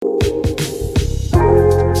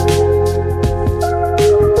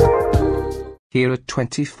Here are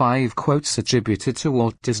 25 quotes attributed to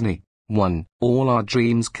Walt Disney. 1. All our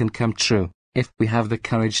dreams can come true, if we have the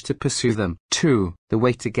courage to pursue them. 2. The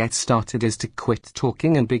way to get started is to quit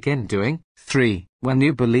talking and begin doing. 3. When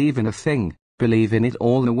you believe in a thing, believe in it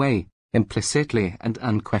all the way, implicitly and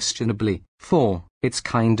unquestionably. 4. It's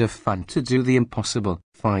kind of fun to do the impossible.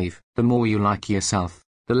 5. The more you like yourself,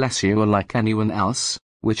 the less you are like anyone else,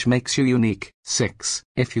 which makes you unique. 6.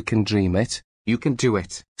 If you can dream it, you can do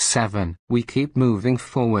it. 7. We keep moving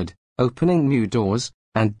forward, opening new doors,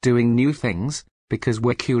 and doing new things, because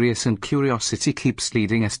we're curious and curiosity keeps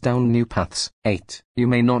leading us down new paths. 8. You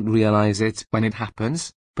may not realize it when it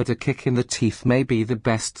happens, but a kick in the teeth may be the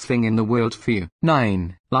best thing in the world for you.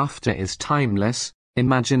 9. Laughter is timeless,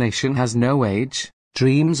 imagination has no age,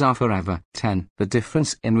 dreams are forever. 10. The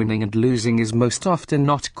difference in winning and losing is most often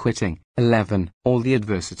not quitting. 11. All the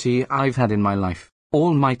adversity I've had in my life,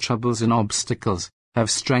 all my troubles and obstacles, have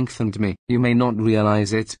strengthened me. You may not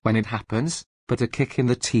realize it when it happens, but a kick in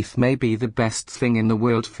the teeth may be the best thing in the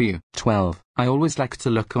world for you. 12. I always like to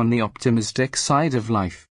look on the optimistic side of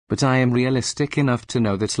life, but I am realistic enough to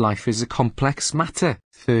know that life is a complex matter.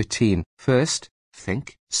 13. First,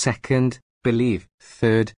 think. Second, believe.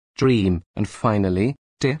 Third, dream. And finally,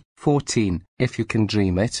 dare. 14. If you can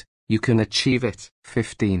dream it, you can achieve it.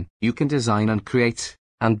 15. You can design and create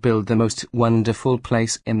and build the most wonderful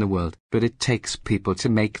place in the world, but it takes people to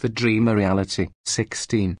make the dream a reality.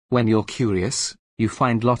 16. When you're curious, you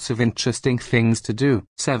find lots of interesting things to do.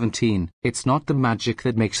 17. It's not the magic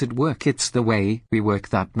that makes it work, it's the way we work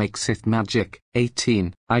that makes it magic.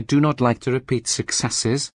 18. I do not like to repeat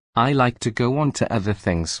successes, I like to go on to other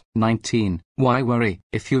things. 19. Why worry?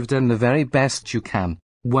 If you've done the very best you can,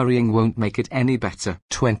 worrying won't make it any better.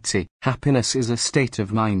 20. Happiness is a state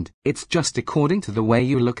of mind. It's just according to the way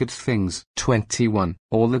you look at things. 21.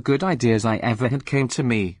 All the good ideas I ever had came to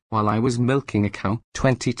me while I was milking a cow.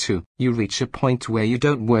 22. You reach a point where you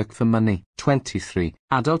don't work for money. 23.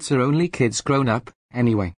 Adults are only kids grown up,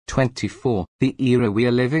 anyway. 24. The era we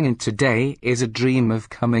are living in today is a dream of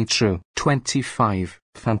coming true. 25.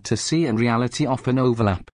 Fantasy and reality often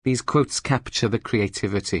overlap. These quotes capture the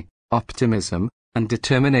creativity, optimism, and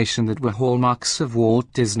determination that were hallmarks of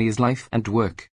Walt Disney's life and work.